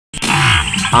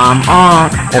I'm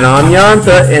Unk. And I'm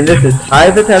Yanta, and this is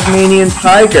the Tasmanian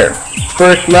Tiger.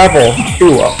 First level,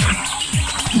 duo.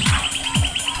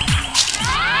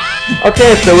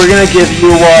 Okay, so we're going to give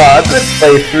you a good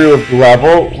playthrough of the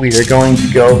level. We are going to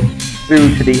go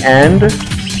through to the end.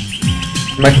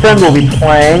 My friend will be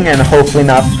playing and hopefully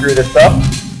not screw this up.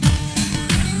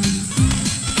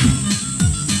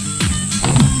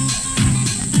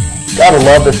 Gotta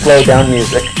love the slow down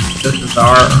music. This is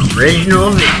our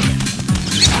original video.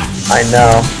 I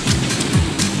know.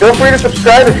 Feel free to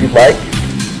subscribe if you'd like.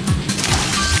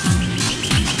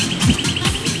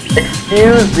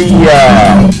 Excuse the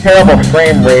terrible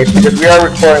frame rate because we are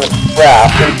recording with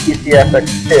Craft in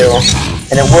PCSX2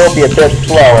 and it will be a bit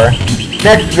slower.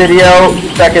 Next video,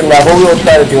 second level, we will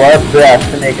try to do our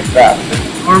best to make it faster.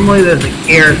 Normally there's a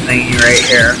gear thingy right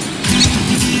here.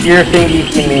 Gear thingy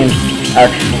means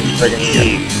actually friggin'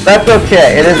 gear. That's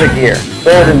okay, it is a gear. So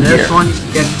it is gear. This one you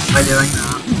get by doing that.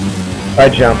 By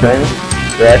jumping.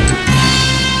 Correct.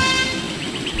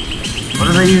 What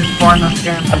are they used for in this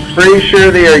game? I'm pretty sure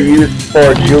they are used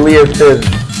for Julius's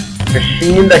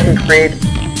machine that can create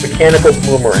mechanical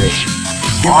boomerangs.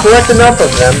 You collect enough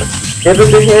of them, give it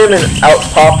to him, and out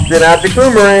pops the magic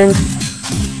boomerang.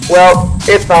 Well,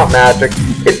 it's not magic.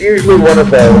 It's usually one of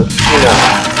those,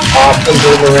 awesome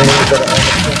boomerangs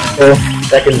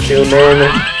that can zoom in,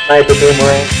 sniper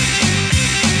boomerang,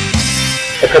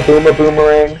 a kabooma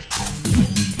boomerang,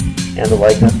 and the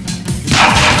like.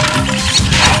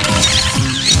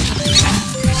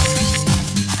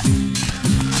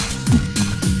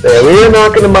 There, we are not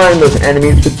going to mind those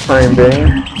enemies for the time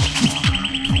being.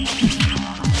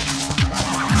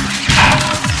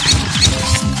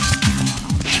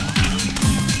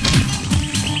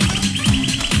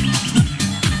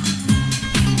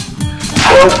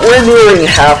 So we're nearing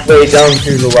halfway down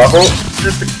through the level.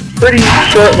 It's a pretty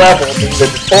short level, the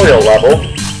tutorial level.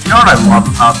 You know what I love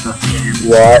about this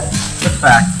game? What? The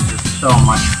fact that there's so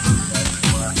much food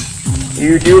everywhere.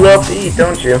 You do love to eat,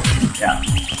 don't you? Yeah.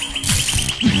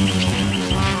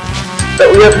 But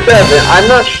we have 7. I'm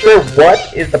not sure what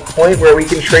is the point where we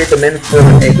can trade them in for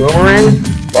a boomerang,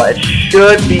 but it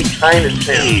should be kind of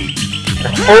soon.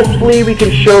 And hopefully we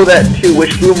can show that too,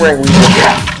 which boomerang we will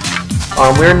get.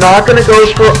 We're not going to go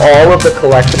for all of the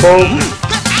collectibles.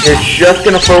 We're just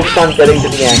going to focus on getting to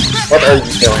the end. What are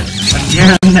you doing?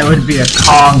 Again, there would be a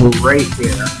Kong right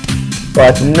here.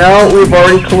 But no, we've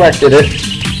already collected it.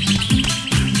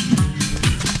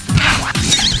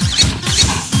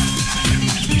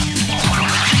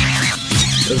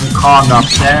 There's a Kong up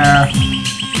there.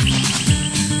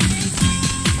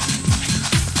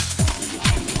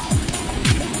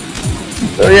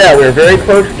 So yeah, we're very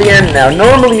close to the end now.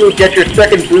 Normally you would get your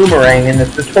second boomerang in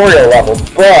this tutorial level,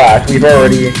 but we've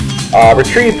already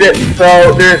retrieved it,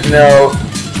 so there's no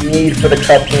need for the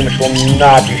cutscene, which will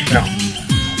not be shown.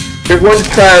 We're going to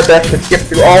try our best to skip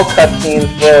through all cutscenes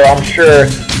where I'm sure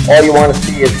all you want to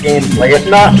see is gameplay. If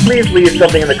not, please leave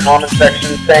something in the comment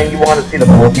section saying you want to see the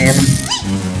full game.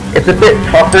 It's a bit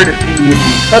tougher to see the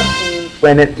cutscenes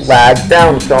when it lags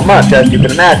down so much, as you can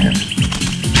imagine.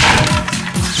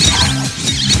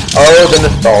 Oh, the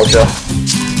nostalgia.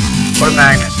 What do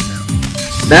magnets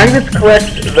do? Magnets collect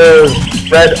those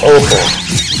red opals.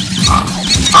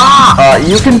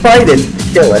 You can bite it to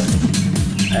kill it.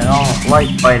 I don't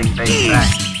like biting big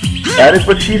things. That is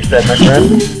what she said, my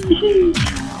friend.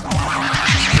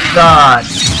 God,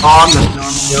 Kong is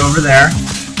normally over there.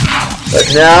 But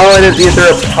now it is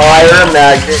either a pie or a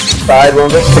magnet inside one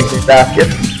of those picnic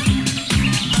baskets.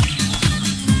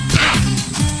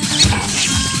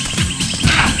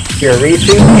 We are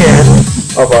reaching the end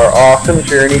of our awesome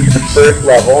journey to the first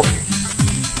level.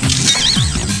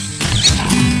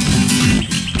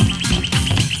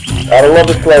 Gotta love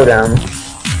the slowdown.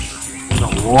 There's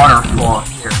a waterfall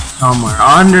here somewhere.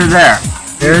 Under there.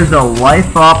 There's a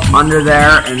life up under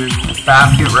there, and then the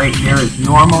basket right here is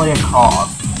normally a cog.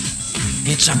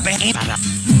 It's a baby.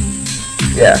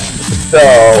 Yes. So,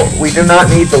 we do not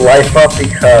need the life up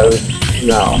because,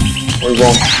 no, we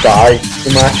won't die too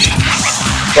much.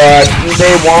 But you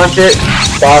may want it.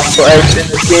 Boss fights in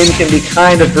this game can be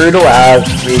kind of brutal as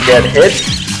we get hit.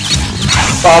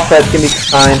 Boss fights can be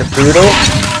kind of brutal.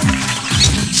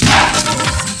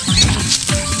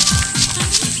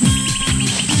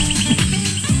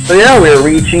 So yeah, we're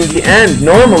reaching the end.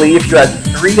 Normally, if you had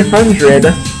 300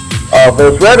 of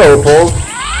those red opals,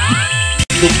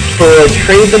 you could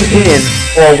trade them in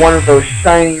for one of those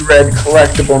shiny red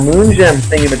collectible moon gem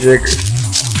thingamajiggers.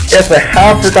 Yes, I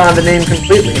have forgotten the name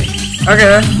completely.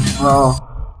 Okay. Well,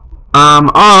 I'm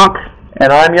Unk.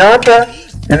 And I'm Yanta.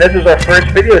 And this is our first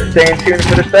video. Stay tuned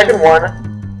for the second one.